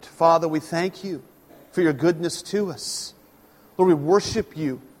Father, we thank you for your goodness to us. Lord, we worship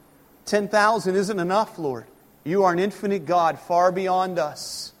you. 10,000 isn't enough, Lord. You are an infinite God, far beyond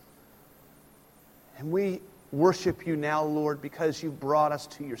us. And we worship you now, Lord, because you've brought us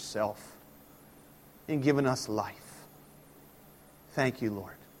to yourself and given us life. Thank you,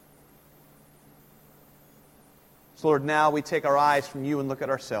 Lord. So, Lord, now we take our eyes from you and look at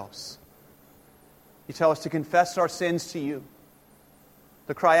ourselves. You tell us to confess our sins to you,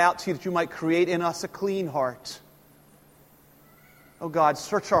 to cry out to you that you might create in us a clean heart. Oh God,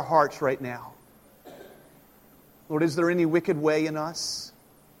 search our hearts right now. Lord, is there any wicked way in us?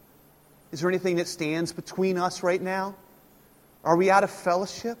 Is there anything that stands between us right now? Are we out of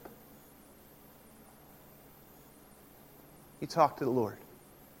fellowship? You talk to the Lord.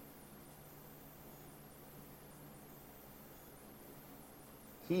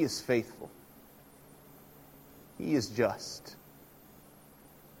 He is faithful. He is just.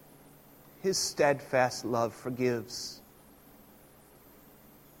 His steadfast love forgives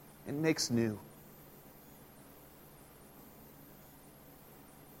and makes new.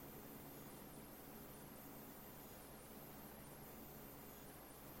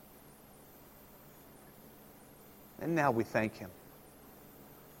 And now we thank Him.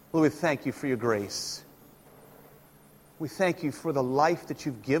 Lord, we thank you for your grace. We thank you for the life that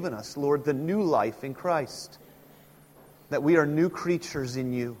you've given us, Lord, the new life in Christ. That we are new creatures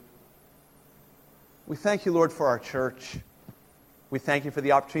in you. We thank you, Lord, for our church. We thank you for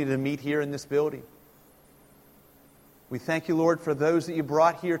the opportunity to meet here in this building. We thank you, Lord, for those that you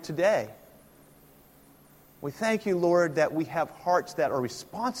brought here today. We thank you, Lord, that we have hearts that are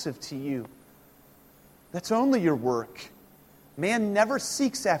responsive to you. That's only your work. Man never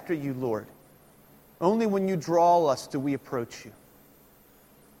seeks after you, Lord. Only when you draw us do we approach you.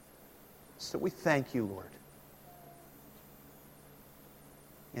 So we thank you, Lord.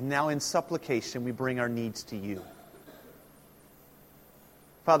 And now in supplication we bring our needs to you.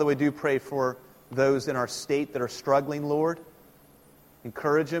 Father, we do pray for those in our state that are struggling, Lord.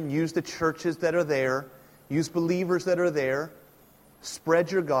 Encourage them. Use the churches that are there. Use believers that are there.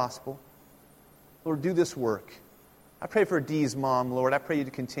 Spread your gospel. Lord, do this work. I pray for Dee's mom, Lord. I pray you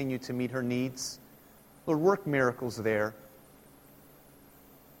to continue to meet her needs. Lord, work miracles there.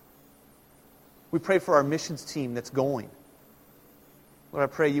 We pray for our missions team that's going. Lord, I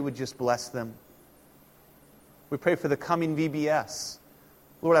pray you would just bless them. We pray for the coming VBS.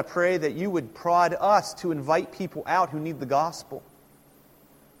 Lord, I pray that you would prod us to invite people out who need the gospel.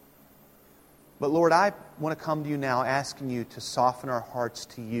 But Lord, I want to come to you now asking you to soften our hearts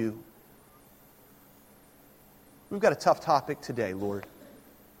to you. We've got a tough topic today, Lord.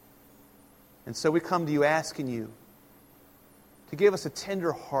 And so we come to you asking you to give us a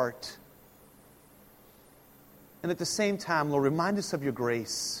tender heart. And at the same time, Lord, remind us of your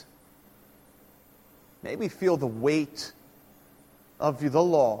grace. May we feel the weight of the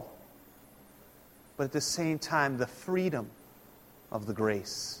law, but at the same time, the freedom of the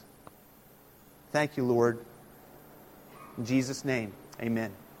grace. Thank you, Lord. In Jesus' name,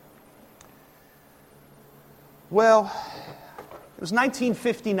 amen. Well, it was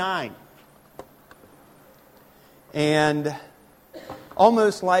 1959. And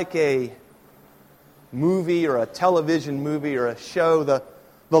almost like a movie or a television movie or a show, the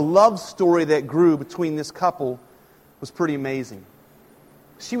love story that grew between this couple was pretty amazing.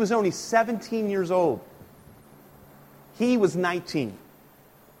 She was only 17 years old. He was 19.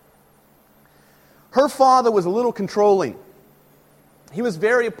 Her father was a little controlling. He was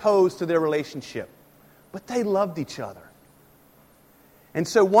very opposed to their relationship. But they loved each other. And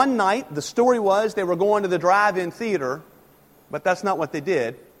so one night, the story was they were going to the drive-in theater, but that's not what they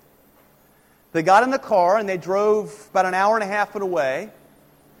did. They got in the car and they drove about an hour and a half away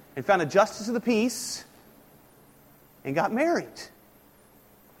and found a justice of the peace and got married.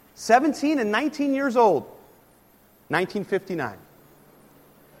 17 and 19 years old. 1959.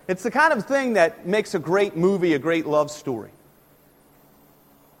 It's the kind of thing that makes a great movie, a great love story.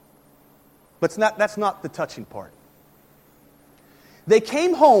 But that's not the touching part. They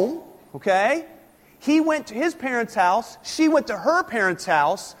came home, okay? He went to his parents' house. She went to her parents'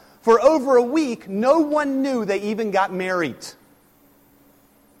 house. For over a week, no one knew they even got married.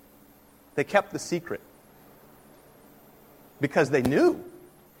 They kept the secret. Because they knew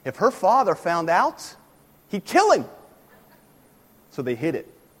if her father found out, he'd kill him. So they hid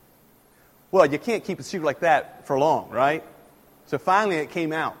it. Well, you can't keep a secret like that for long, right? So finally it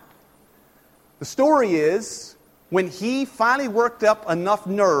came out. The story is, when he finally worked up enough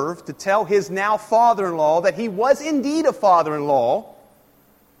nerve to tell his now father-in-law that he was indeed a father-in-law,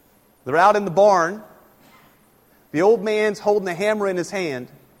 they're out in the barn. The old man's holding a hammer in his hand,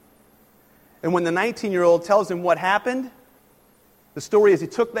 And when the 19-year-old tells him what happened, the story is he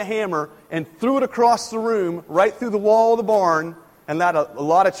took the hammer and threw it across the room, right through the wall of the barn, and let a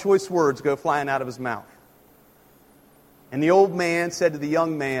lot of choice words go flying out of his mouth. And the old man said to the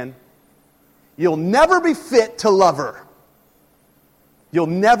young man, "You'll never be fit to love her. You'll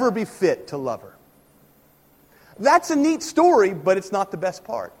never be fit to love her." That's a neat story, but it's not the best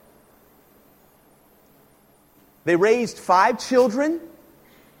part. They raised 5 children,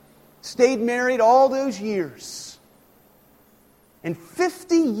 stayed married all those years. And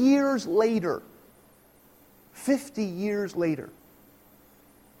 50 years later,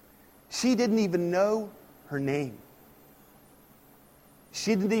 she didn't even know her name.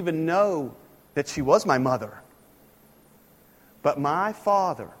 She didn't even know that she was my mother. But my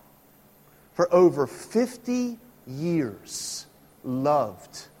father, for over 50 years,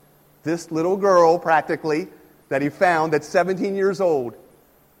 loved this little girl, practically, that he found that's 17 years old.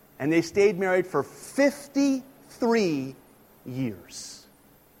 And they stayed married for 53 years.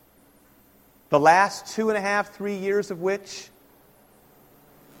 The last 2.5, 3 years of which,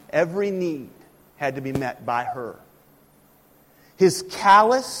 every need had to be met by her. His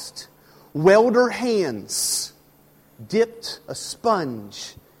calloused welder hands dipped a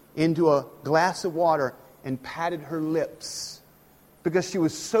sponge into a glass of water and patted her lips because she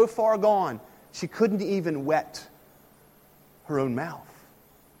was so far gone she couldn't even wet her own mouth.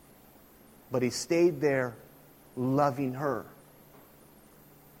 But he stayed there loving her.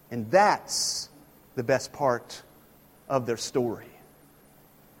 And that's the best part of their story.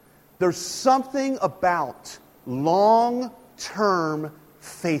 There's something about long-term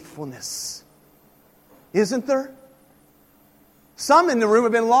faithfulness, isn't there? Some in the room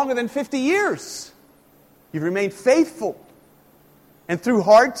have been longer than 50 years. You've remained faithful. And through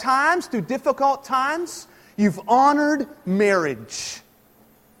hard times, through difficult times, you've honored marriage.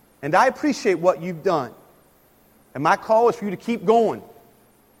 And I appreciate what you've done. And my call is for you to keep going.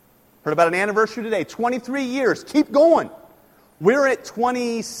 Heard about an anniversary today. 23 years. Keep going. We're at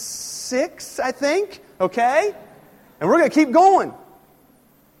 26, I think. Okay? And we're going to keep going.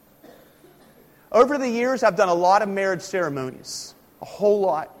 Over the years, I've done a lot of marriage ceremonies. A whole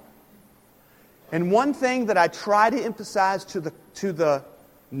lot. And one thing that I try to emphasize to the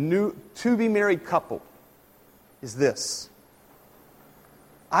new to-be married couple is this.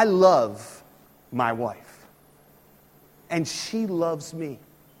 I love my wife. And she loves me.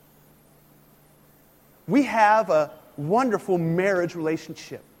 We have a wonderful marriage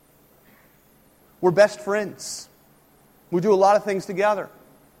relationship. We're best friends. We do a lot of things together.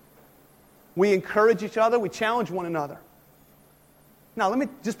 We encourage each other. We challenge one another. Now, let me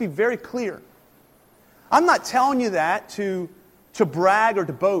just be very clear. I'm not telling you that to brag or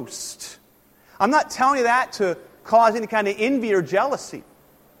to boast. I'm not telling you that to cause any kind of envy or jealousy.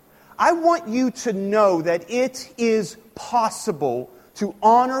 I want you to know that it is possible to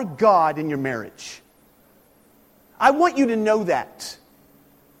honor God in your marriage. I want you to know that.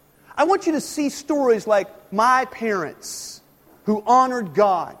 I want you to see stories like my parents who honored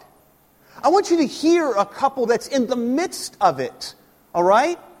God. I want you to hear a couple that's in the midst of it. All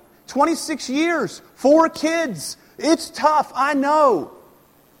right? 26 years, 4 kids. It's tough, I know.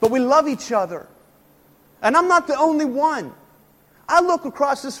 But we love each other. And I'm not the only one. I look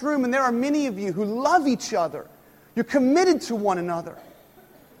across this room and there are many of you who love each other. You're committed to one another.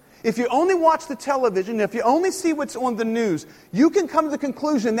 If you only watch the television, if you only see what's on the news, you can come to the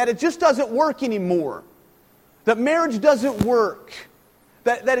conclusion that it just doesn't work anymore. That marriage doesn't work.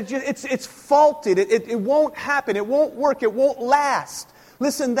 That it's faulted. It won't happen. It won't work. It won't last.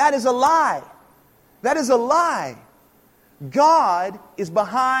 Listen, that is a lie. That is a lie. God is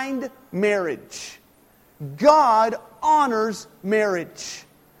behind marriage. God honors marriage.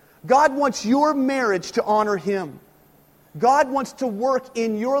 God wants your marriage to honor Him. God wants to work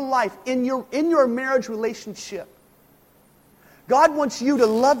in your life, in your marriage relationship. God wants you to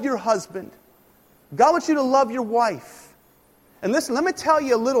love your husband. God wants you to love your wife. And listen, let me tell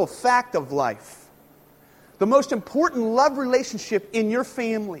you a little fact of life. The most important love relationship in your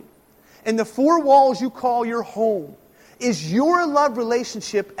family, in the 4 walls you call your home, is your love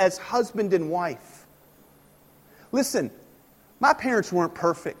relationship as husband and wife. Listen, my parents weren't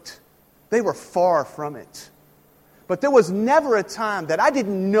perfect. They were far from it. But there was never a time that I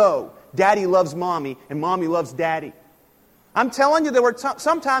didn't know Daddy loves Mommy and Mommy loves Daddy. I'm telling you, there were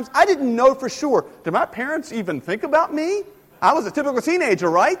sometimes I didn't know for sure. Did my parents even think about me? I was a typical teenager,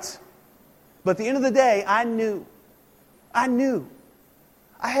 right? But at the end of the day, I knew. I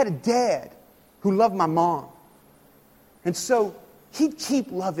had a dad who loved my mom. And so he'd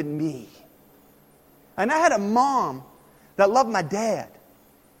keep loving me. And I had a mom that loved my dad.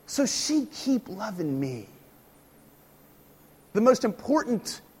 so she'd keep loving me. The most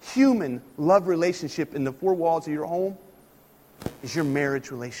important human love relationship in the four walls of your home is your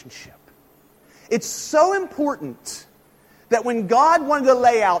marriage relationship. It's so important that when God wanted to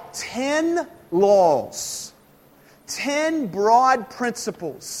lay out 10 laws, 10 broad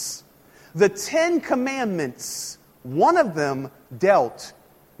principles, the 10 commandments, one of them dealt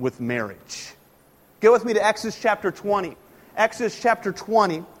with marriage. Go with me to Exodus chapter 20. Exodus chapter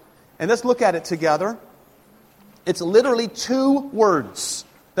 20, and let's look at it together. It's literally 2 words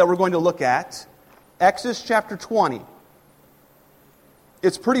that we're going to look at. Exodus chapter 20.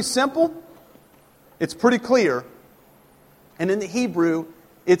 It's pretty simple. It's pretty clear. And in the Hebrew,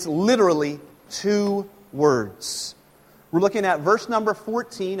 it's literally 2 words. We're looking at verse number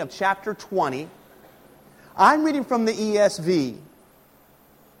 14 of chapter 20. I'm reading from the ESV,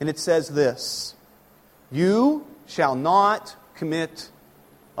 and it says this: "You shall not commit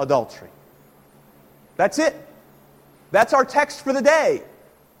adultery." That's it. That's our text for the day.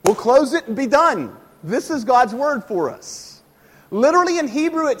 We'll close it and be done. This is God's word for us. Literally in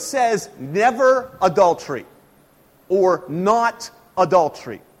Hebrew it says, never adultery, or not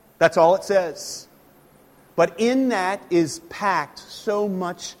adultery. That's all it says. But in that is packed so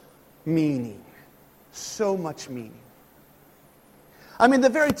much meaning. So much meaning. I mean, the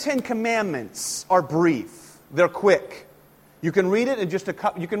very 10 Commandments are brief. They're quick. You can read it in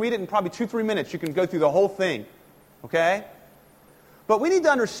you can read it in probably 2-3 minutes. You can go through the whole thing. Okay? But we need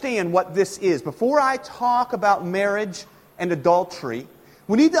to understand what this is. Before I talk about marriage and adultery,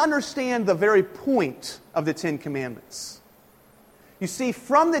 we need to understand the very point of the 10 Commandments. You see,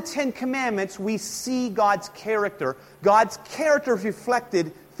 from the 10 Commandments, we see God's character. God's character is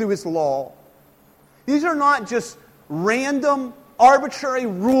reflected through His law. These are not just random, arbitrary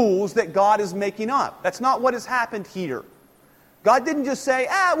rules that God is making up. That's not what has happened here. God didn't just say,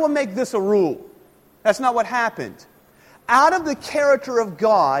 we'll make this a rule. That's not what happened. Out of the character of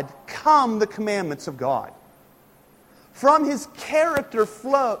God come the commandments of God. From His character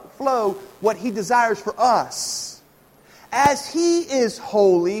flow what He desires for us. As He is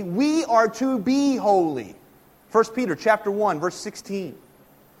holy, we are to be holy. 1 Peter chapter 1, verse 16.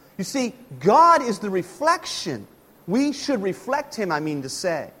 You see, God is the reflection. We should reflect Him, I mean to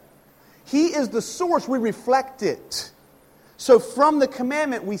say. He is the source. We reflect it. So from the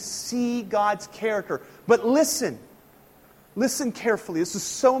commandment, we see God's character. But listen carefully. This is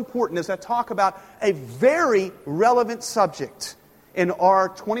so important as I talk about a very relevant subject in our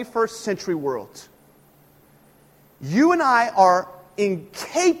 21st century world. You and I are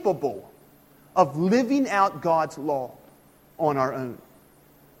incapable of living out God's law on our own.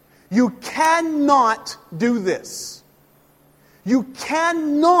 You cannot do this. You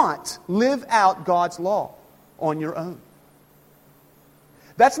cannot live out God's law on your own.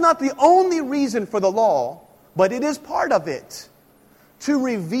 That's not the only reason for the law, but it is part of it, to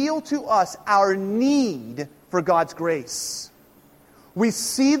reveal to us our need for God's grace. We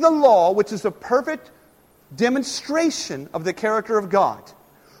see the law, which is a perfect demonstration of the character of God.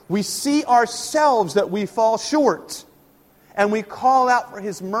 We see ourselves that we fall short, and we call out for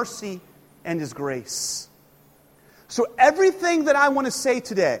His mercy and His grace. So everything that I want to say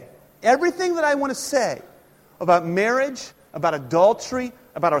today, everything that I want to say about marriage, about adultery,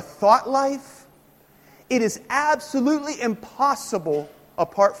 about our thought life, it is absolutely impossible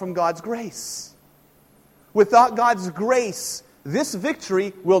apart from God's grace. Without God's grace, this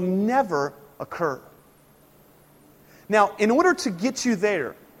victory will never occur. Now, in order to get you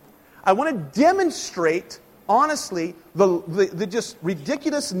there, I want to demonstrate, honestly, the just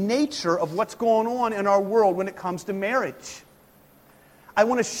ridiculous nature of what's going on in our world when it comes to marriage. I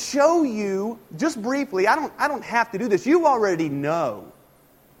want to show you, just briefly, I don't have to do this, you already know.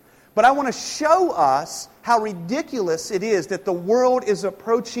 But I want to show us how ridiculous it is that the world is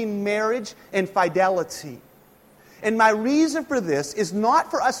approaching marriage and fidelity. And my reason for this is not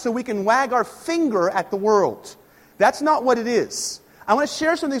for us so we can wag our finger at the world. That's not what it is. I want to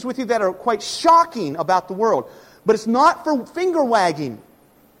share some things with you that are quite shocking about the world. But it's not for finger wagging.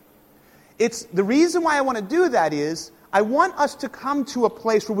 It's the reason why I want to do that is I want us to come to a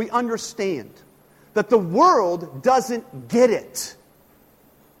place where we understand that the world doesn't get it.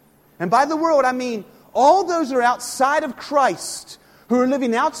 And by the world, I mean all those who are outside of Christ, who are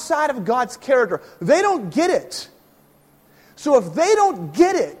living outside of God's character. They don't get it. So if they don't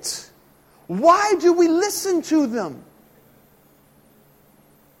get it, why do we listen to them?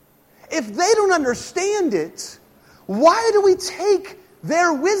 If they don't understand it, why do we take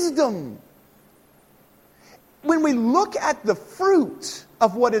their wisdom? When we look at the fruit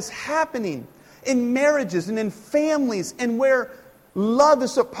of what is happening in marriages and in families and where love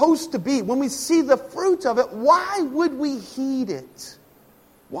is supposed to be, when we see the fruit of it, why would we heed it?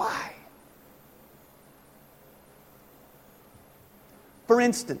 Why? For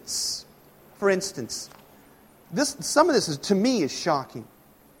instance, some of this to me is shocking.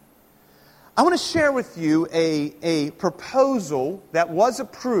 I want to share with you a proposal that was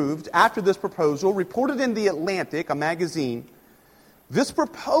approved after this proposal, reported in The Atlantic, a magazine. This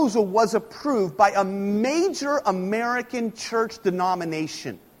proposal was approved by a major American church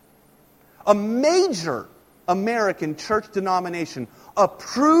denomination. A major American church denomination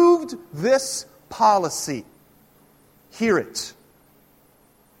approved this policy. Hear it.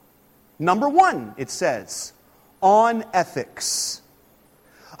 Number 1, it says, on ethics.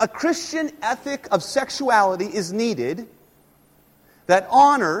 A Christian ethic of sexuality is needed that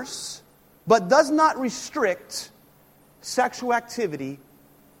honors but does not restrict sexual activity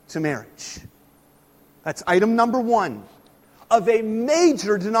to marriage. That's item number 1 of a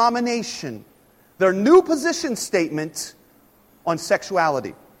major denomination. Their new position statement on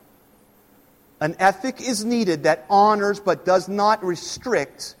sexuality. An ethic is needed that honors but does not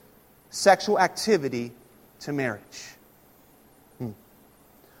restrict sexual activity to marriage.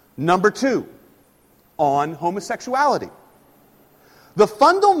 Number 2, on homosexuality. The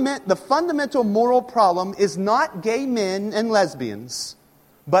fundamental moral problem is not gay men and lesbians,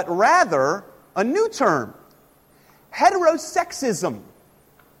 but rather a new term, heterosexism,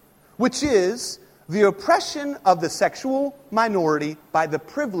 which is the oppression of the sexual minority by the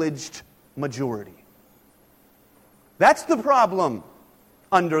privileged majority. That's the problem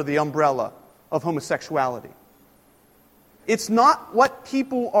under the umbrella of homosexuality. It's not what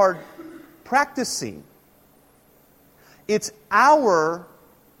people are practicing. It's our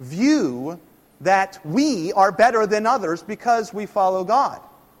view that we are better than others because we follow God.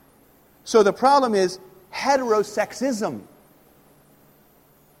 So the problem is heterosexism.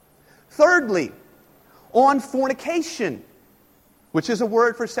 Thirdly, on fornication, which is a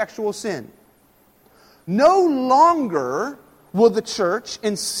word for sexual sin. No longer will the church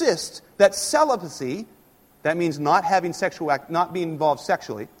insist that celibacy, that means not having not being involved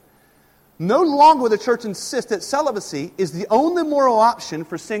sexually. No longer will the church insist that celibacy is the only moral option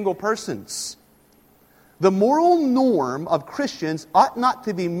for single persons. The moral norm of Christians ought not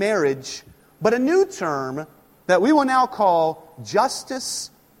to be marriage, but a new term that we will now call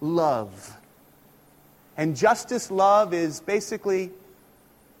justice love. And justice love is basically,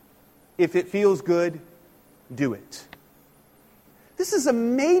 if it feels good, do it. This is a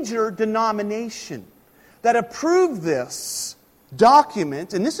major denomination that approved this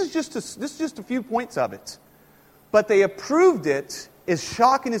document, and this is just a few points of it. But they approved it, as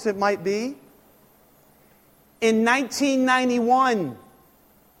shocking as it might be, in 1991.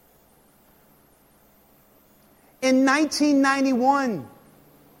 In 1991.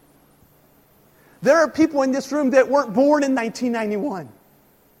 There are people in this room that weren't born in 1991.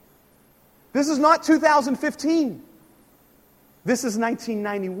 This is not 2015. This is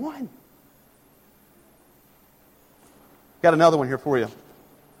 1991. Got another one here for you.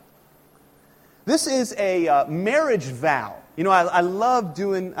 This is a marriage vow. You know, I love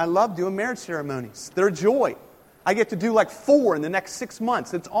doing marriage ceremonies. They're a joy. I get to do like 4 in the next 6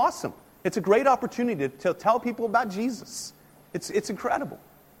 months. It's awesome. It's a great opportunity to tell people about Jesus. It's incredible.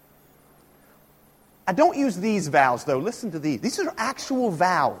 I don't use these vows, though. Listen to these. These are actual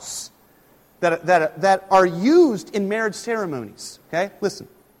vows that are used in marriage ceremonies. Okay? Listen.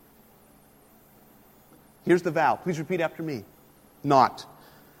 Here's the vow. Please repeat after me. Not.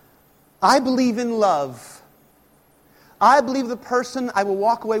 I believe in love. I believe the person I will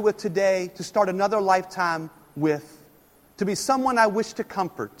walk away with today to start another lifetime with, to be someone I wish to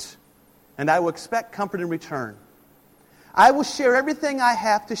comfort, and I will expect comfort in return. I will share everything I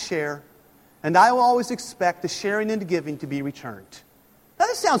have to share, and I will always expect the sharing and the giving to be returned. Now,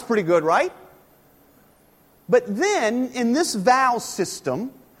 this sounds pretty good, right? But then, in this vow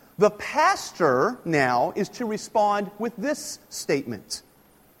system, the pastor now is to respond with this statement.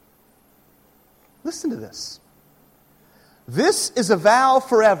 Listen to this. This is a vow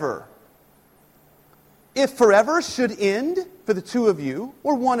forever. If forever should end for the two of you,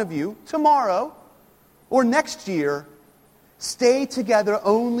 or one of you, tomorrow, or next year, stay together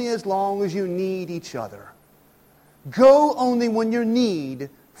only as long as you need each other. Go only when your need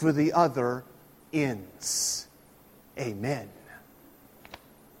for the other ends. Amen.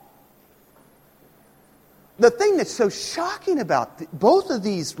 The thing that's so shocking about both of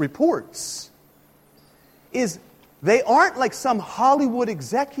these reports is they aren't like some Hollywood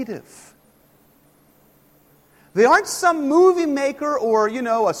executive. They aren't some movie maker or, a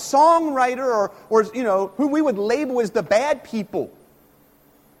songwriter or who we would label as the bad people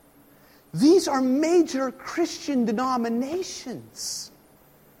These are major Christian denominations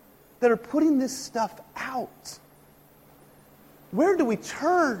that are putting this stuff out. Where do we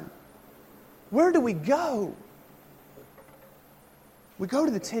turn? Where do we go? We go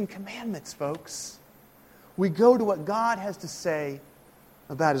to the Ten Commandments, folks. We go to what God has to say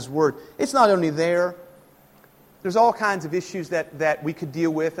about His Word. It's not only there. There's all kinds of issues that we could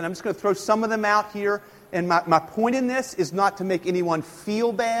deal with, and I'm just going to throw some of them out here. And my point in this is not to make anyone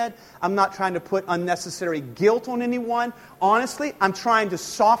feel bad. I'm not trying to put unnecessary guilt on anyone. Honestly, I'm trying to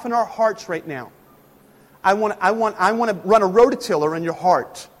soften our hearts right now. I want to run a rototiller in your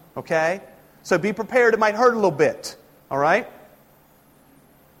heart, okay? So be prepared. It might hurt a little bit, all right?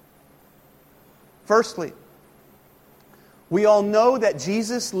 Firstly, we all know that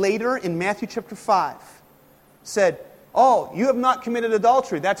Jesus later in Matthew chapter 5 said, "Oh, you have not committed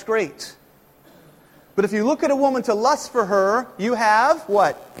adultery. That's great. But if you look at a woman to lust for her, you have,"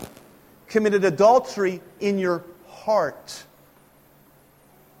 what? "Committed adultery in your heart."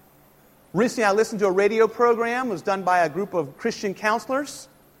 Recently, I listened to a radio program. It was done by a group of Christian counselors.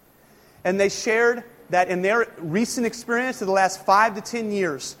 And they shared that in their recent experience of the last 5 to 10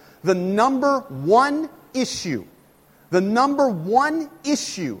 years, the number one issue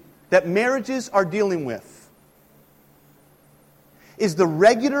that marriages are dealing with is the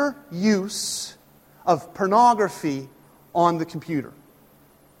regular use of pornography on the computer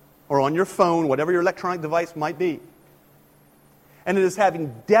or on your phone, whatever your electronic device might be. And it is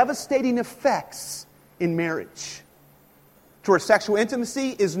having devastating effects in marriage, to where sexual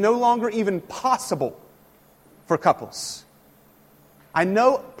intimacy is no longer even possible for couples. I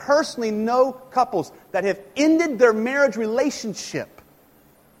personally know couples that have ended their marriage relationship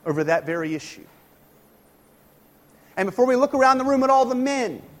over that very issue. And before we look around the room at all the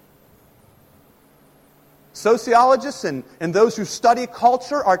men, sociologists and those who study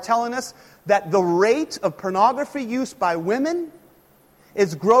culture are telling us that the rate of pornography use by women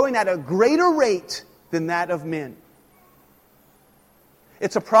is growing at a greater rate than that of men.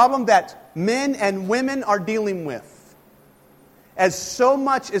 It's a problem that men and women are dealing with, as so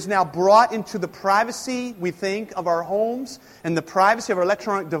much is now brought into the privacy, we think, of our homes and the privacy of our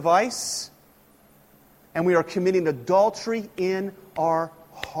electronic device, and we are committing adultery in our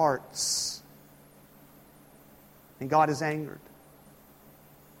hearts. And God is angered.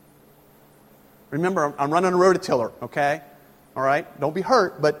 Remember, I'm running a rototiller, okay? All right? Don't be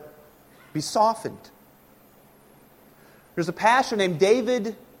hurt, but be softened. There's a pastor named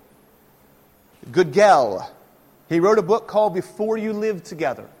David Goodell. He wrote a book called Before You Live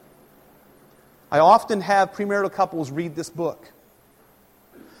Together. I often have premarital couples read this book.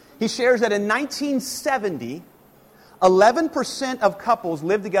 He shares that in 1970, 11% of couples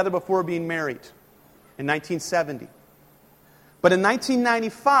lived together before being married. In 1970. But in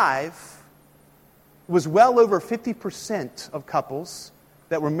 1995, it was well over 50% of couples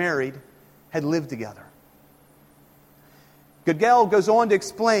that were married had lived together. Goodell goes on to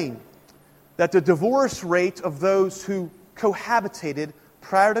explain that the divorce rate of those who cohabitated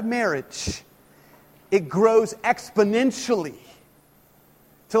prior to marriage, it grows exponentially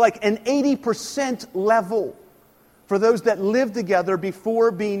to like an 80% level for those that live together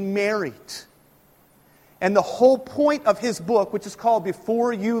before being married. And the whole point of his book, which is called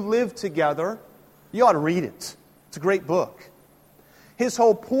Before You Live Together, you ought to read it. It's a great book. His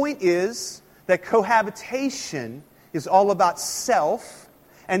whole point is that cohabitation is all about self,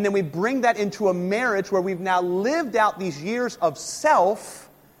 and then we bring that into a marriage where we've now lived out these years of self,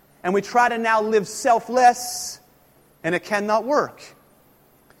 and we try to now live selfless, and it cannot work.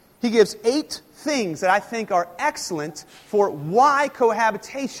 He gives 8 things that I think are excellent for why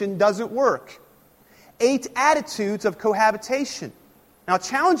cohabitation doesn't work. 8 attitudes of cohabitation. Now, I'll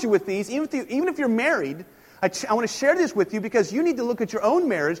challenge you with these. Even if you're married, I want to share this with you because you need to look at your own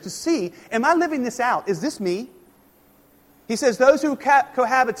marriage to see, am I living this out? Is this me? He says those who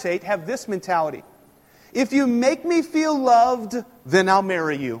cohabitate have this mentality. If you make me feel loved, then I'll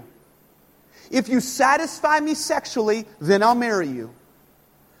marry you. If you satisfy me sexually, then I'll marry you.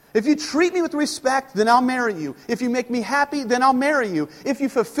 If you treat me with respect, then I'll marry you. If you make me happy, then I'll marry you. If you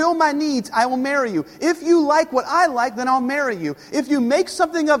fulfill my needs, I will marry you. If you like what I like, then I'll marry you. If you make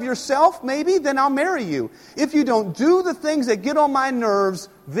something of yourself, maybe, then I'll marry you. If you don't do the things that get on my nerves,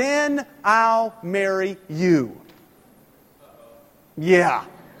 then I'll marry you. Yeah.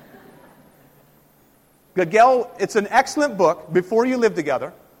 Goodell, it's an excellent book, Before You Live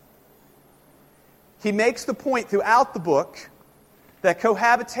Together. He makes the point throughout the book that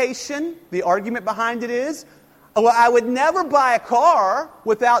cohabitation, the argument behind it is, well, I would never buy a car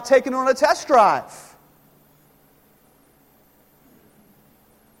without taking it on a test drive.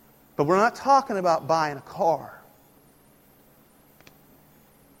 But we're not talking about buying a car.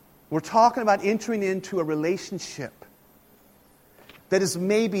 We're talking about entering into a relationship that is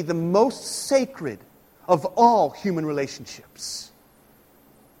maybe the most sacred of all human relationships.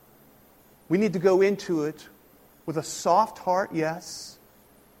 We need to go into it with a soft heart, yes,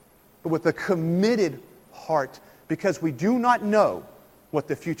 but with a committed heart, because we do not know what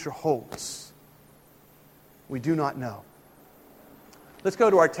the future holds. We do not know. Let's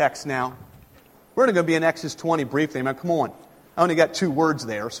go to our text now. We're going to be in Exodus 20 briefly. Man, come on. I only got 2 words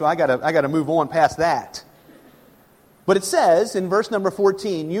there, so I got to move on past that. But it says in verse number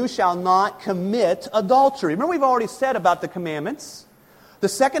 14, you shall not commit adultery. Remember, we've already said about the commandments. The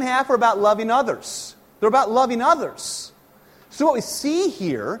second half are about loving others. They're about loving others. So what we see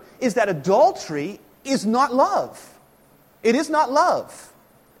here is that adultery is not love. It is not love.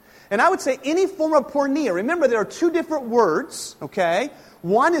 And I would say any form of porneia. Remember, there are 2 different words, okay?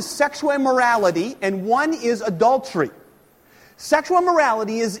 One is sexual immorality, and one is adultery. Sexual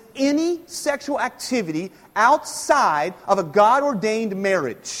immorality is any sexual activity outside of a God-ordained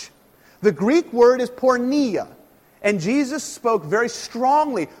marriage. The Greek word is porneia, and Jesus spoke very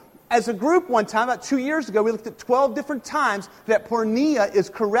strongly. As a group one time, about 2 years ago, we looked at 12 different times that porneia is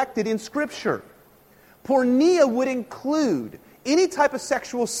corrected in Scripture. Porneia would include any type of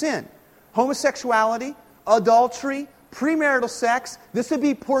sexual sin. Homosexuality, adultery, premarital sex. This would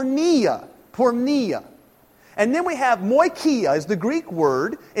be porneia. Porneia. And then we have moikia is the Greek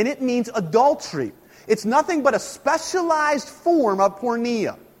word, and it means adultery. It's nothing but a specialized form of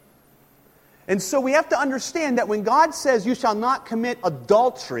porneia. And so we have to understand that when God says you shall not commit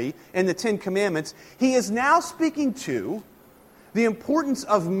adultery in the 10 Commandments, He is now speaking to the importance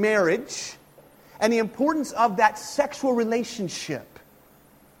of marriage and the importance of that sexual relationship.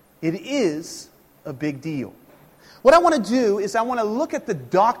 It is a big deal. What I want to do is I want to look at the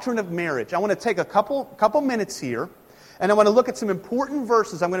doctrine of marriage. I want to take a couple minutes here, and I want to look at some important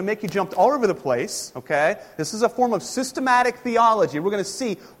verses. I'm going to make you jump all over the place, okay? This is a form of systematic theology. We're going to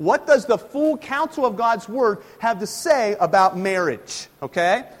see what does the full counsel of God's Word have to say about marriage,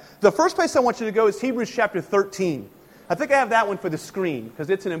 okay? The first place I want you to go is Hebrews chapter 13. I think I have that one for the screen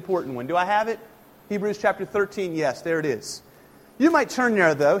because it's an important one. Do I have it? Hebrews chapter 13, yes, there it is. You might turn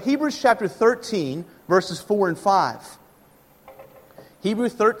there, though. Hebrews chapter 13, verses 4 and 5.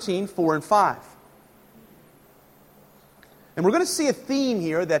 Hebrews 13, 4 and 5. And we're going to see a theme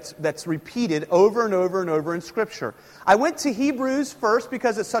here that's repeated over and over and over in Scripture. I went to Hebrews first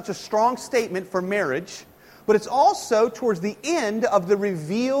because it's such a strong statement for marriage, but it's also towards the end of the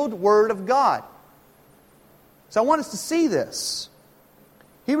revealed Word of God. So I want us to see this.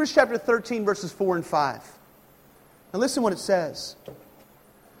 Hebrews chapter 13, verses 4 and 5. Now listen what it says.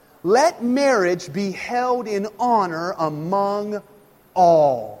 Let marriage be held in honor among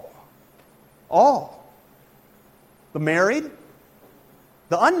all. All. The married,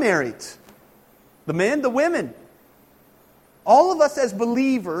 the unmarried, the men, the women. All of us as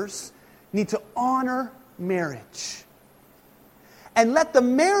believers need to honor marriage. And let the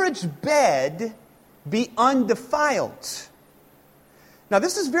marriage bed be undefiled. Now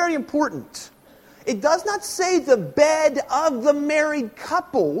this is very important. It does not say the bed of the married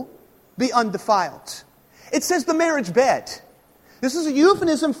couple be undefiled. It says the marriage bed. This is a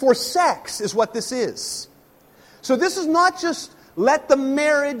euphemism for sex, is what this is. So this is not just let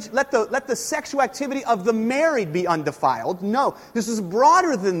the sexual activity of the married be undefiled. No, this is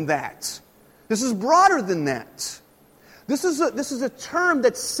broader than that. This is broader than that. This is a term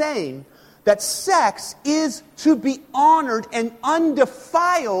that's saying that sex is to be honored and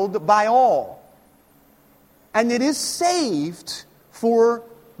undefiled by all. And it is saved for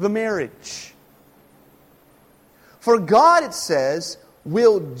the marriage. For God, it says,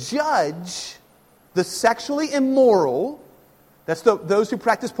 will judge the sexually immoral, that's those who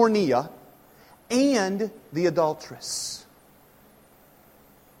practice porneia, and the adulteress.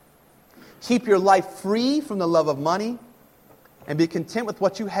 Keep your life free from the love of money and be content with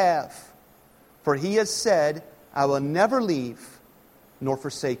what you have. For He has said, I will never leave nor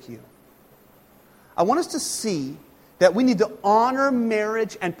forsake you. I want us to see that we need to honor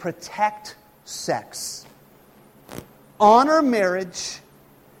marriage and protect sex. Honor marriage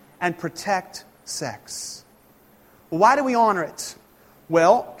and protect sex. Why do we honor it?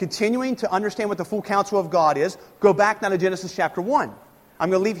 Well, continuing to understand what the full counsel of God is, go back now to Genesis chapter 1. I'm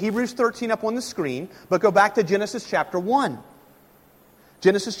going to leave Hebrews 13 up on the screen, but go back to Genesis chapter 1.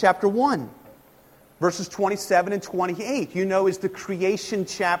 Genesis chapter 1, verses 27 and 28. You know, is the creation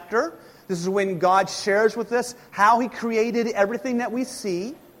chapter. This is when God shares with us how He created everything that we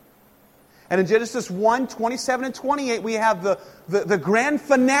see. And in Genesis 1, 27 and 28, we have the grand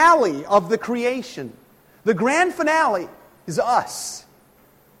finale of the creation. The grand finale is us.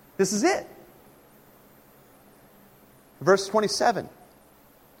 This is it. Verse 27.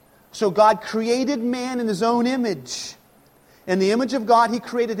 So God created man in His own image. In the image of God, He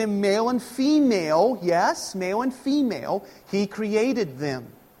created him male and female. Yes, male and female. He created them.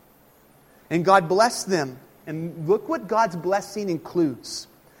 And God blessed them. And look what God's blessing includes.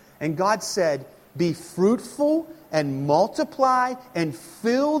 And God said, be fruitful and multiply and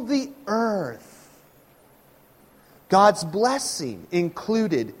fill the earth. God's blessing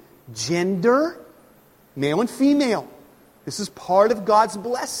included gender, male and female. This is part of God's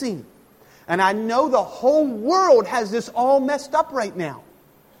blessing. And I know the whole world has this all messed up right now.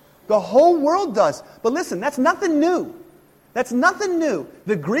 The whole world does. But listen, that's nothing new. That's nothing new.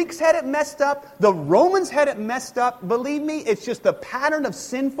 The Greeks had it messed up. The Romans had it messed up. Believe me, it's just the pattern of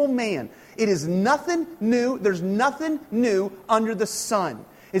sinful man. It is nothing new. There's nothing new under the sun.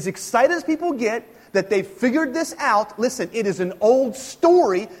 As excited as people get that they figured this out, listen, it is an old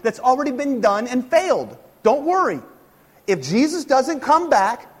story that's already been done and failed. Don't worry. If Jesus doesn't come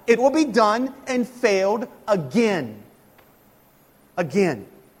back, it will be done and failed again. Again.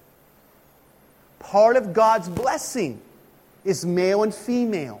 Part of God's blessing is male and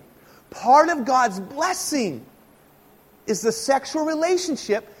female. Part of God's blessing is the sexual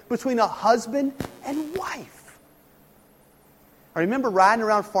relationship between a husband and wife. I remember riding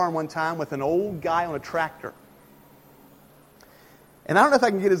around a farm one time with an old guy on a tractor. And I don't know if I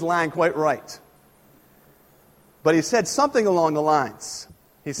can get his line quite right. But he said something along the lines.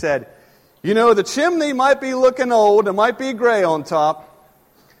 He said, you know, the chimney might be looking old, it might be gray on top,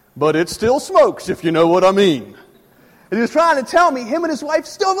 but it still smokes, if you know what I mean. And he was trying to tell me him and his wife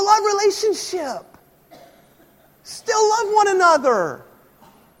still have a love relationship. Still love one another.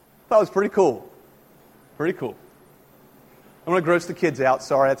 That was pretty cool. Pretty cool. I'm going to gross the kids out.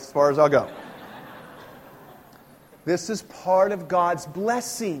 Sorry, that's as far as I'll go. This is part of God's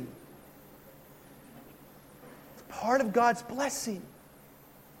blessing. It's part of God's blessing.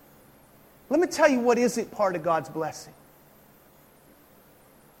 Let me tell you what isn't part of God's blessing.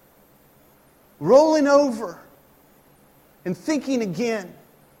 Rolling over and thinking again,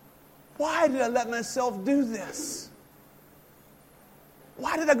 why did I let myself do this?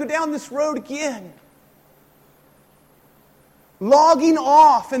 Why did I go down this road again? Logging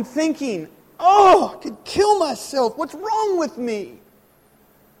off and thinking, oh, I could kill myself. What's wrong with me?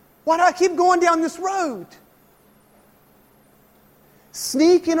 Why do I keep going down this road?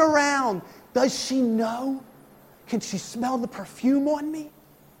 Sneaking around. Does she know? Can she smell the perfume on me?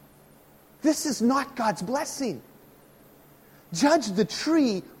 This is not God's blessing. Judge the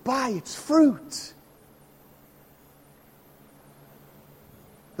tree by its fruit.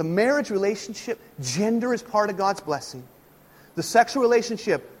 The marriage relationship, gender is part of God's blessing. The sexual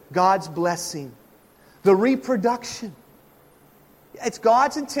relationship, God's blessing. The reproduction, it's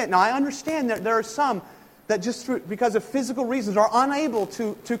God's intent. Now, I understand that there are some that just because of physical reasons are unable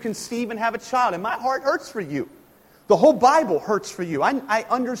to conceive and have a child. And my heart hurts for you. The whole Bible hurts for you. I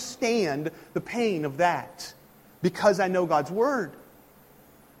understand the pain of that because I know God's Word.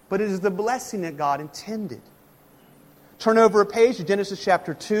 But it is the blessing that God intended. Turn over a page to Genesis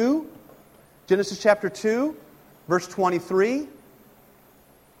chapter 2. Genesis chapter 2, verse 23.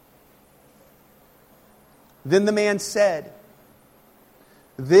 Then the man said,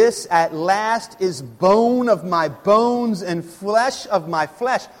 this at last is bone of my bones and flesh of my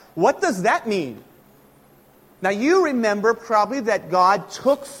flesh. What does that mean? Now you remember probably that God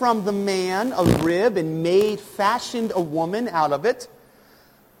took from the man a rib and fashioned a woman out of it.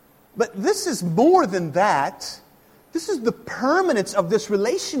 But this is more than that. This is the permanence of this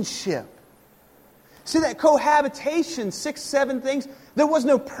relationship. See that cohabitation, 6, 7 things, there was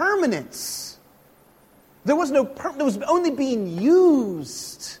no permanence. There was only being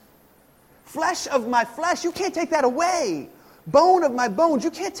used. Flesh of my flesh, you can't take that away. Bone of my bones, you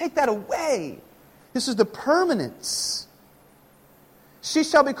can't take that away. This is the permanence. She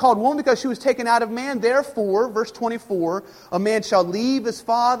shall be called woman because she was taken out of man. Therefore, verse 24, a man shall leave his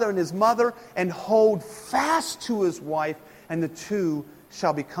father and his mother and hold fast to his wife, and the two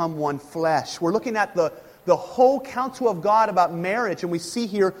shall become one flesh. We're looking at the whole counsel of God about marriage, and we see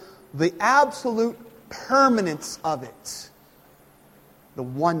here the absolute permanence of it. The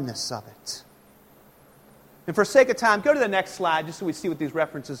oneness of it. And for sake of time, go to the next slide just so we see what these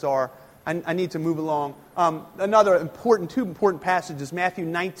references are. I need to move along. Two important passages, Matthew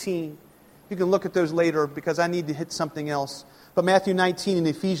 19. You can look at those later because I need to hit something else. But Matthew 19 and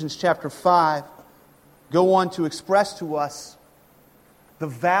Ephesians chapter 5 go on to express to us the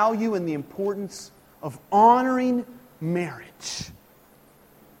value and the importance of honoring marriage.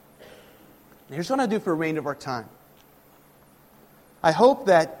 And here's what I do for the remainder of our time. I hope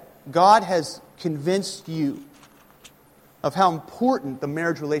that God has convinced you of how important the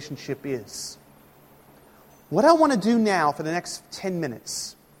marriage relationship is. What I want to do now for the next 10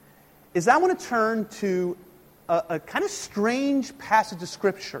 minutes is I want to turn to a kind of strange passage of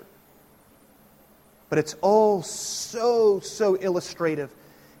Scripture. But it's all so illustrative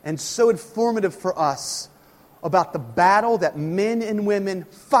and so informative for us about the battle that men and women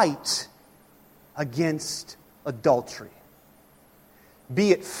fight against adultery.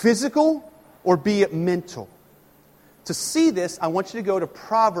 Be it physical or be it mental. To see this, I want you to go to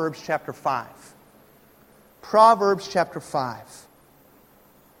Proverbs chapter 5. Proverbs chapter 5.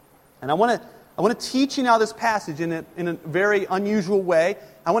 And I want to teach you now this passage in a very unusual way.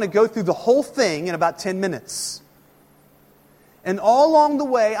 I want to go through the whole thing in about 10 minutes. And all along the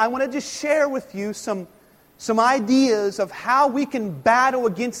way, I want to just share with you some ideas of how we can battle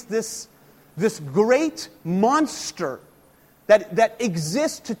against this great monster that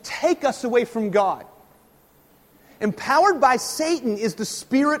exists to take us away from God. Empowered by Satan is the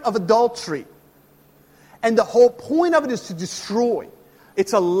spirit of adultery. And the whole point of it is to destroy.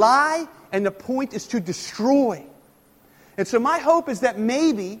 It's a lie, and the point is to destroy. And so my hope is that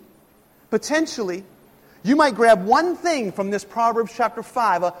maybe, potentially, you might grab one thing from this Proverbs chapter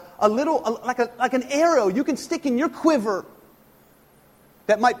 5, like an arrow you can stick in your quiver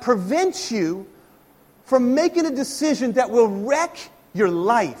that might prevent you from making a decision that will wreck your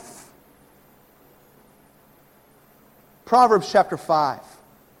life. Proverbs chapter 5.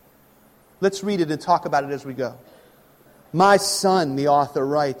 Let's read it and talk about it as we go. My son, the author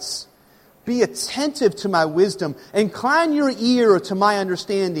writes, be attentive to my wisdom, incline your ear to my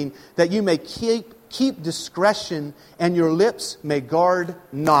understanding, that you may keep discretion and your lips may guard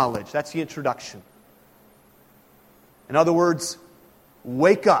knowledge. That's the introduction. In other words,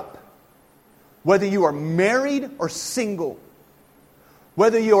 wake up. Whether you are married or single,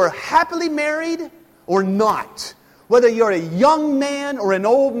 whether you are happily married or not, whether you're a young man or an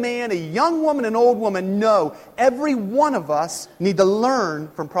old man, a young woman, an old woman, no. Every one of us need to learn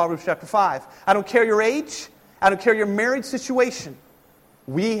from Proverbs chapter 5. I don't care your age. I don't care your marriage situation.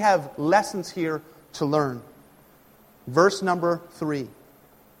 We have lessons here to learn. Verse number 3.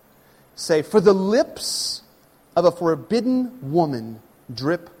 Say, for the lips of a forbidden woman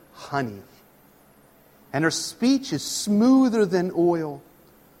drip honey, and her speech is smoother than oil.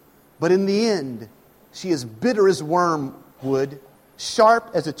 But in the end, she is bitter as wormwood,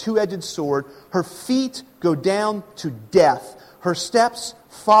 sharp as a two-edged sword. Her feet go down to death. Her steps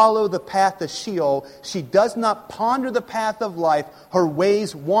follow the path of Sheol. She does not ponder the path of life. Her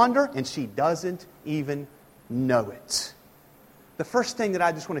ways wander, and she doesn't even know it. The first thing that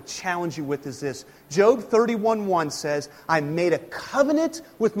I just want to challenge you with is this. Job 31:1 says, I made a covenant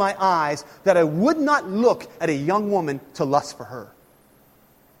with my eyes that I would not look at a young woman to lust for her.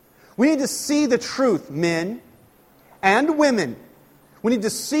 We need to see the truth, men and women. We need to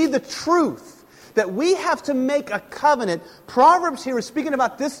see the truth that we have to make a covenant. Proverbs here is speaking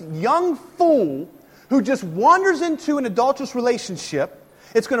about this young fool who just wanders into an adulterous relationship.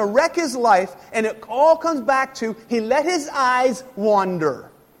 It's going to wreck his life, and it all comes back to he let his eyes wander.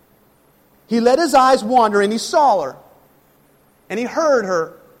 He let his eyes wander, and he saw her, and he heard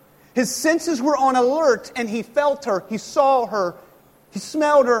her. His senses were on alert, and he felt her, he saw her, he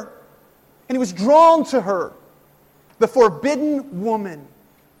smelled her, and he was drawn to her. The forbidden woman.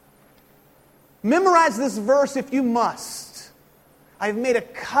 Memorize this verse if you must. I have made a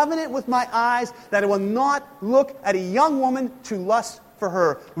covenant with my eyes that I will not look at a young woman to lust for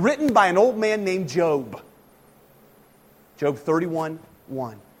her. Written by an old man named Job. Job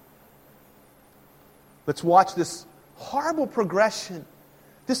 31:1. Let's watch this horrible progression.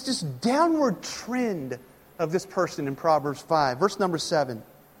 This downward trend of this person in Proverbs 5. Verse number 7.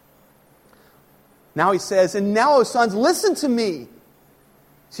 Now he says, and now, O sons, listen to me.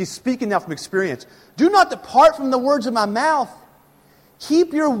 She's speaking now from experience. Do not depart from the words of my mouth.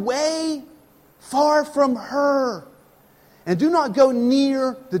 Keep your way far from her. And do not go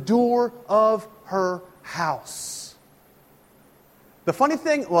near the door of her house. The funny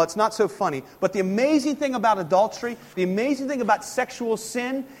thing, well, it's not so funny, but the amazing thing about adultery, the amazing thing about sexual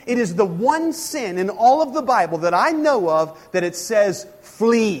sin, it is the one sin in all of the Bible that I know of that it says,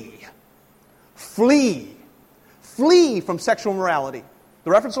 flee. Flee. Flee from sexual immorality.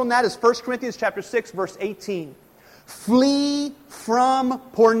 The reference on that is 1 Corinthians chapter 6, verse 18. Flee from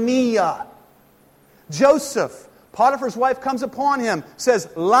porneia. Joseph, Potiphar's wife comes upon him, says,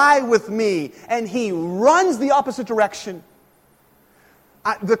 lie with me, and he runs the opposite direction.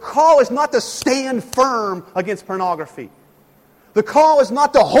 The call is not to stand firm against pornography. The call is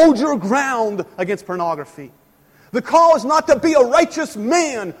not to hold your ground against pornography. The call is not to be a righteous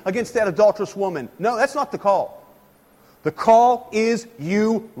man against that adulterous woman. No, that's not the call. The call is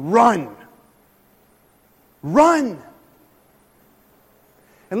you run. Run.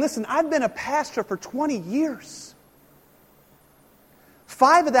 And listen, I've been a pastor for 20 years.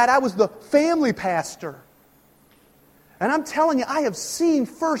 5 of that, I was the family pastor. And I'm telling you, I have seen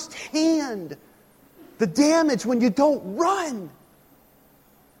firsthand the damage when you don't run.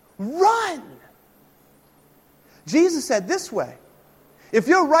 Run. Jesus said this way, if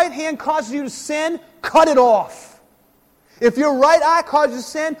your right hand causes you to sin, cut it off. If your right eye causes you to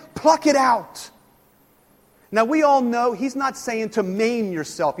sin, pluck it out. Now we all know He's not saying to maim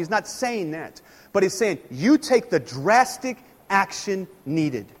yourself. He's not saying that. But He's saying you take the drastic action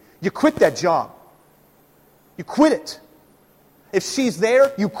needed. You quit that job. You quit it. If she's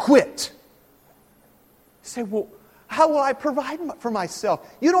there, you quit. You say, well, how will I provide for myself?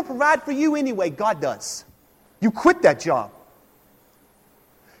 You don't provide for you anyway. God does. You quit that job.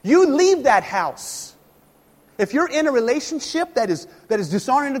 You leave that house. If you're in a relationship that is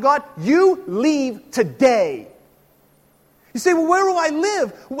dishonoring to God, you leave today. You say, well, where will I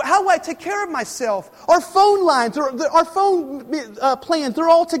live? How will I take care of myself? Our phone lines, our phone plans, they're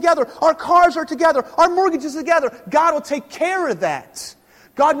all together. Our cars are together. Our mortgage is together. God will take care of that.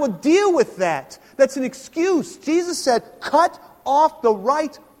 God will deal with that. That's an excuse. Jesus said, cut off the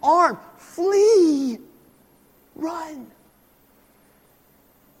right arm. Flee. Run.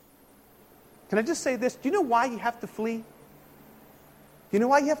 Can I just say this? Do you know why you have to flee? Do you know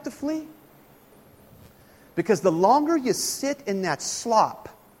why you have to flee? Because the longer you sit in that slop,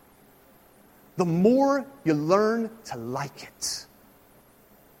 the more you learn to like it.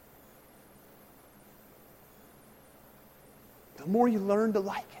 The more you learn to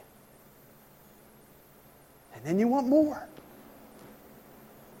like it. And then you want more. I'll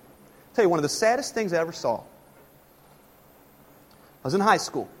tell you, one of the saddest things I ever saw. I was in high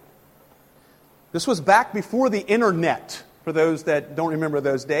school. This was back before the internet. For those that don't remember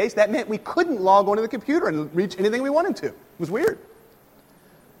those days, that meant we couldn't log onto the computer and reach anything we wanted to. It was weird. It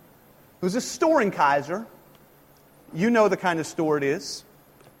was a store in Kaiser. You know the kind of store it is.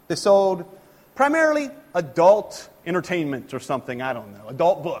 They sold primarily adult entertainment or something, I don't know,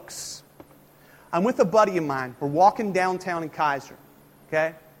 adult books. I'm with a buddy of mine. We're walking downtown in Kaiser,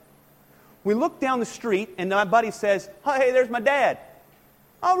 okay? We look down the street, and my buddy says, oh, hey, there's my dad.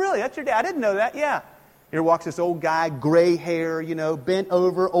 Oh, really? That's your dad? I didn't know that. Yeah. Here walks this old guy, gray hair, bent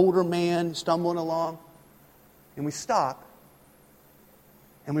over, older man, stumbling along. And we stop,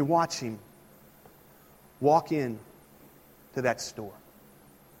 and we watch him walk in to that store.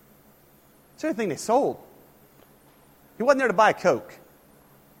 It's everything they sold. He wasn't there to buy a Coke.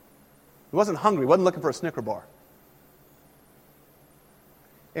 He wasn't hungry. He wasn't looking for a Snicker bar.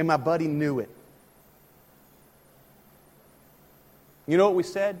 And my buddy knew it. You know what we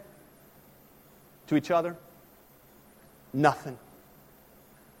said to each other? Nothing.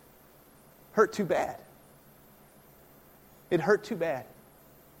 Hurt too bad. It hurt too bad.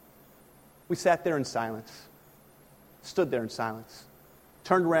 We sat there in silence. Stood there in silence.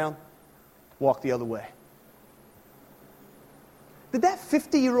 Turned around. Walked the other way. Did that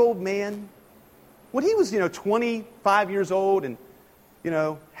 50-year-old man, when he was, 25 years old and,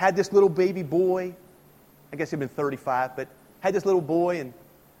 had this little baby boy, I guess he'd been 35, but had this little boy, and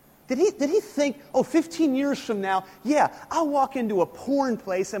did he think, 15 years from now, yeah, I'll walk into a porn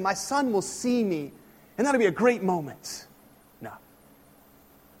place and my son will see me, and that'll be a great moment? No.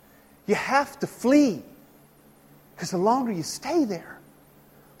 You have to flee, because the longer you stay there,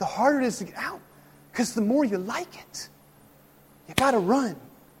 the harder it is to get out, because the more you like it. You got to run.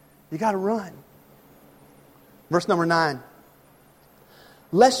 You got to run. Verse number 9.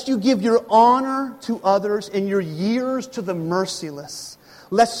 Lest you give your honor to others and your years to the merciless,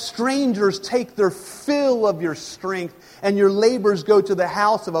 lest strangers take their fill of your strength and your labors go to the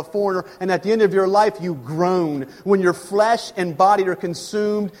house of a foreigner, and at the end of your life you groan when your flesh and body are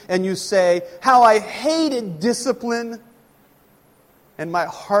consumed and you say, how I hated discipline and my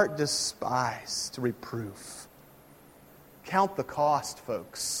heart despised reproof. Count the cost,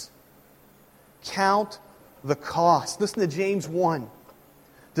 folks. Count the cost. Listen to James 1.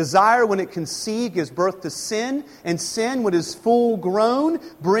 Desire, when it conceived, gives birth to sin, and sin, when it is full grown,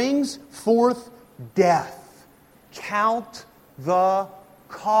 brings forth death. Count the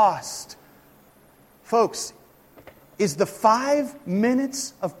cost. Folks, is the 5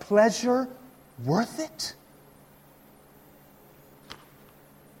 minutes of pleasure worth it?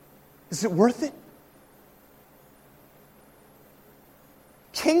 Is it worth it?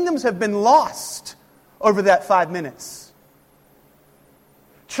 Kingdoms have been lost over that 5 minutes.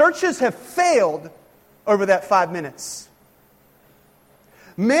 Churches have failed over that 5 minutes.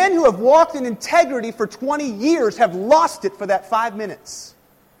 Men who have walked in integrity for 20 years have lost it for that 5 minutes.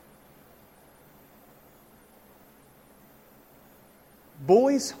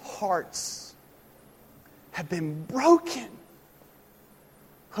 Boys' hearts have been broken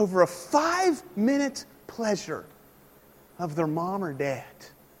over a 5-minute pleasure of their mom or dad.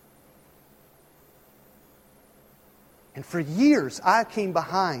 And for years, I came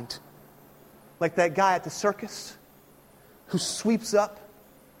behind, like that guy at the circus who sweeps up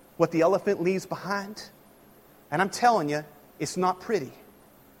what the elephant leaves behind. And I'm telling you, it's not pretty.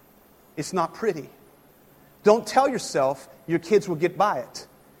 It's not pretty. Don't tell yourself your kids will get by it.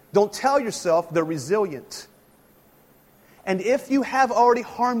 Don't tell yourself they're resilient. And if you have already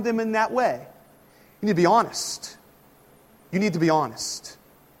harmed them in that way, you need to be honest. You need to be honest.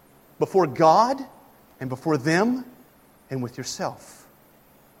 Before God and before them and with yourself.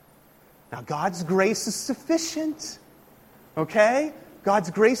 Now, God's grace is sufficient. Okay?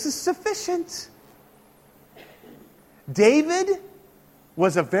 God's grace is sufficient. David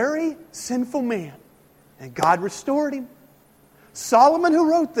was a very sinful man, and God restored him. Solomon,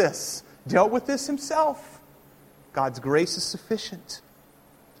 who wrote this, dealt with this himself. God's grace is sufficient.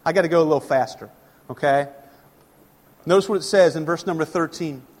 I got to go a little faster, okay? Notice what it says in verse number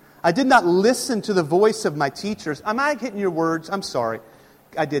 13. I did not listen to the voice of my teachers. Am I hitting your words? I'm sorry.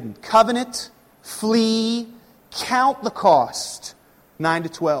 I didn't. Covenant, flee, count the cost. 9 to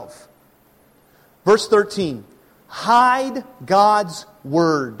 12. Verse 13. Hide God's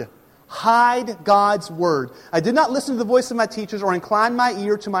word. Hide God's word. I did not listen to the voice of my teachers or incline my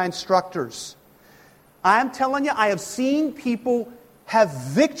ear to my instructors. I'm telling you, I have seen people have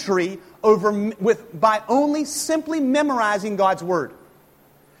victory by only simply memorizing God's word.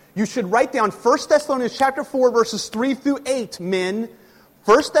 You should write down 1 Thessalonians chapter 4, verses 3 through 8, men.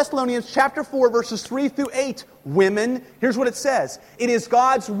 1 Thessalonians chapter 4, verses 3 through 8, women. Here's what it says. It is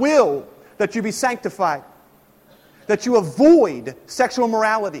God's will that you be sanctified, that you avoid sexual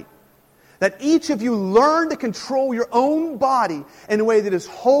immorality, that each of you learn to control your own body in a way that is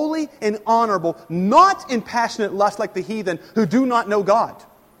holy and honorable, not in passionate lust like the heathen who do not know God.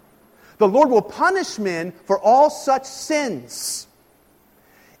 The Lord will punish men for all such sins.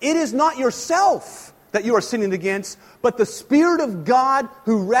 It is not yourself that you are sinning against, but the Spirit of God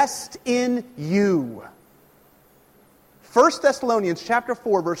who rests in you. 1 Thessalonians chapter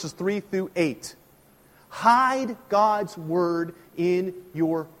 4, verses 3 through 8. Hide God's word in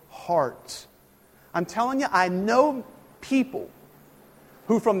your heart. I'm telling you, I know people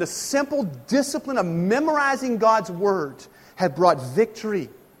who from the simple discipline of memorizing God's word have brought victory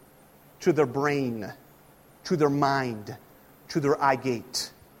to their brain, to their mind, to their eye gate.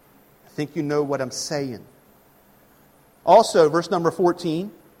 I think you know what I'm saying. Also, verse number 14.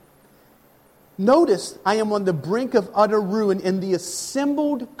 Notice, I am on the brink of utter ruin in the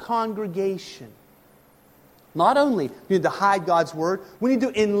assembled congregation. Not only do we need to hide God's word, we need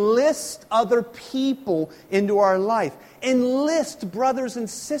to enlist other people into our life. Enlist brothers and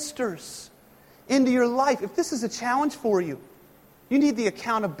sisters into your life. If this is a challenge for you, you need the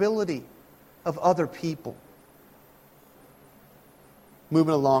accountability of other people.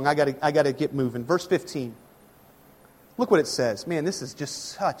 Moving along, I got to get moving. Verse 15. Look what it says. Man, this is just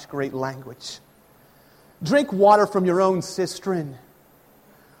such great language. Drink water from your own cistern,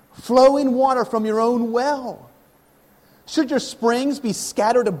 flowing water from your own well. Should your springs be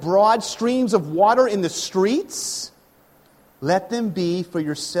scattered abroad, streams of water in the streets? Let them be for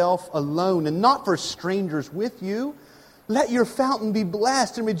yourself alone, and not for strangers with you. Let your fountain be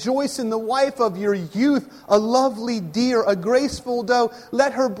blessed, and rejoice in the wife of your youth, a lovely deer, a graceful doe.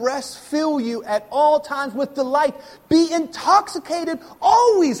 Let her breast fill you at all times with delight. Be intoxicated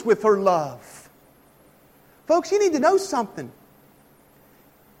always with her love. Folks, you need to know something.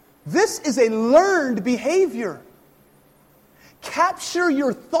 This is a learned behavior. Capture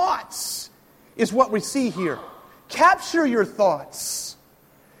your thoughts is what we see here. Capture your thoughts.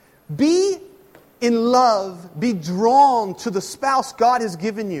 Be in love, be drawn to the spouse God has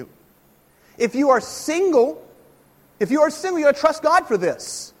given you. If you are single, you got to trust God for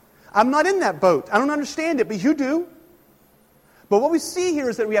this. I'm not in that boat. I don't understand it, but you do. But what we see here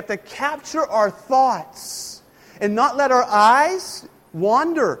is that we have to capture our thoughts and not let our eyes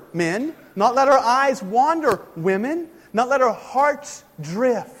wander, men. Not let our eyes wander, women. Not let our hearts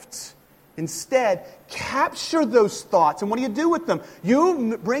drift. Instead, capture those thoughts. And what do you do with them?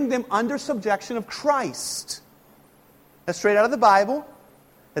 You bring them under subjection of Christ. That's straight out of the Bible.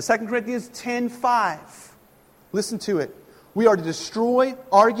 That's 2 Corinthians 10:5. Listen to it. We are to destroy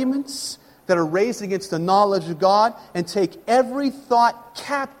arguments that are raised against the knowledge of God and take every thought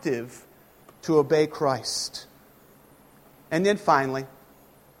captive to obey Christ. And then finally,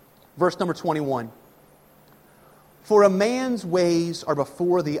 verse number 21. For a man's ways are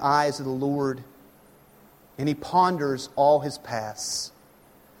before the eyes of the Lord, and he ponders all his paths.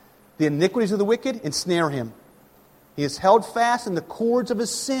 The iniquities of the wicked ensnare him. He is held fast in the cords of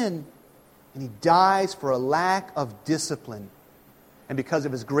his sin, and he dies for a lack of discipline. And because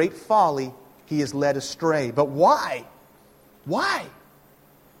of his great folly, he is led astray. But why? Why?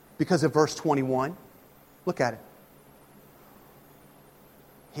 Because of verse 21. Look at it.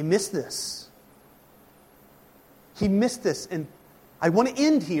 He missed this. He missed this. And I want to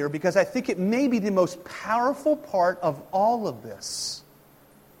end here because I think it may be the most powerful part of all of this.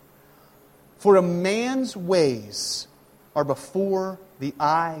 For a man's ways are before the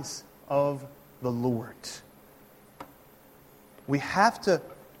eyes of the Lord. We have to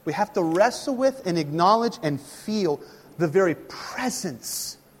wrestle with and acknowledge and feel the very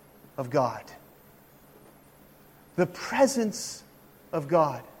presence of God. The presence of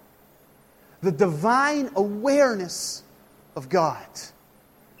God. The divine awareness of God.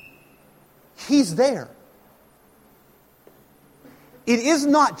 He's there. It is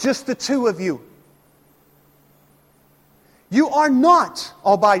not just the two of you. You are not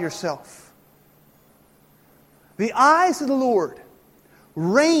all by yourself. The eyes of the Lord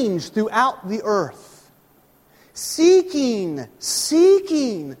range throughout the earth, seeking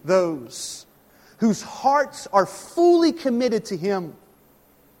those whose hearts are fully committed to Him,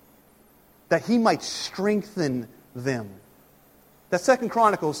 that He might strengthen them. That's 2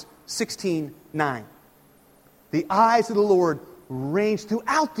 Chronicles 16:9. The eyes of the Lord range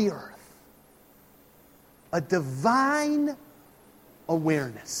throughout the earth. A divine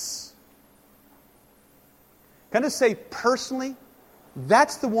awareness. Can I just say personally,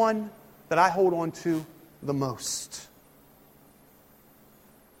 that's the one that I hold on to the most.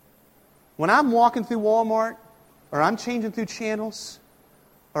 When I'm walking through Walmart, or I'm changing through channels,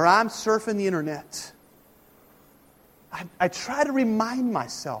 or I'm surfing the internet, I try to remind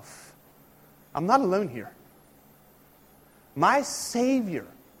myself, I'm not alone here. My Savior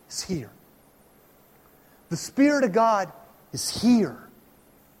is here. The Spirit of God is here.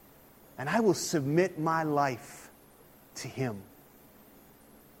 And I will submit my life to Him.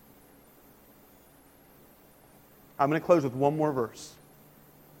 I'm going to close with one more verse.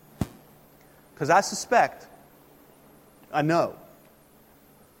 Because I know,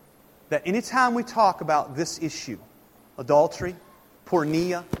 that anytime we talk about this issue, adultery,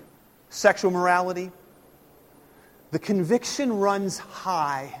 porneia, sexual morality, the conviction runs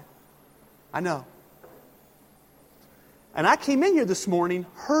high. I know. And I came in here this morning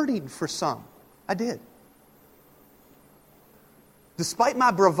hurting for some. I did. Despite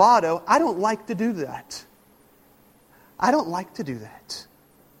my bravado, I don't like to do that. I don't like to do that.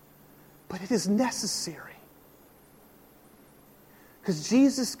 But it is necessary. Because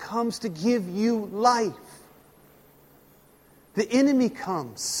Jesus comes to give you life. The enemy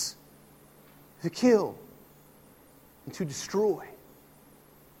comes to kill and to destroy.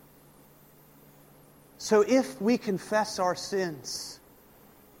 So if we confess our sins,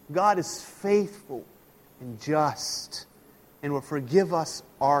 God is faithful and just and will forgive us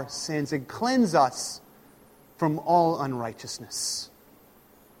our sins and cleanse us from all unrighteousness.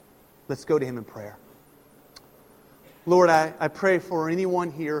 Let's go to Him in prayer. Lord, I pray for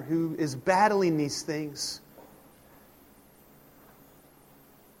anyone here who is battling these things.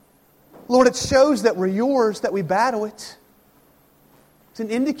 Lord, it shows that we're yours, that we battle it. It's an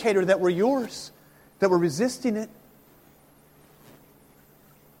indicator that we're yours, that we're resisting it.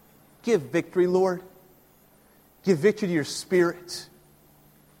 Give victory, Lord. Give victory to your Spirit.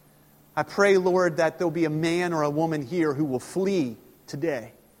 I pray, Lord, that there'll be a man or a woman here who will flee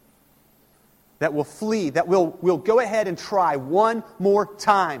today. That will flee, that will go ahead and try one more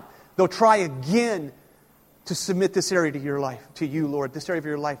time. They'll try again to submit this area to your life, to you, Lord, this area of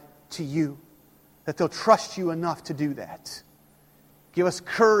your life to you. That they'll trust you enough to do that. Give us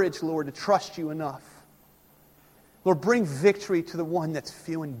courage, Lord, to trust you enough. Lord, bring victory to the one that's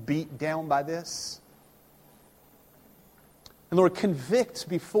feeling beat down by this. And Lord, convict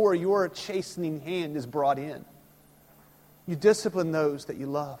before your chastening hand is brought in. You discipline those that you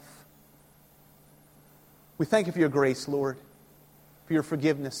love. We thank you for your grace, Lord, for your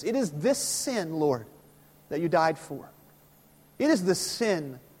forgiveness. It is this sin, Lord, that you died for. It is the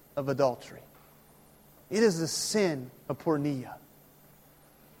sin of adultery. It is the sin of porneia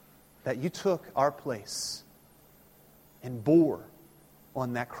that you took our place and bore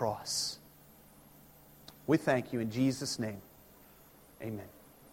on that cross. We thank you in Jesus' name. Amen.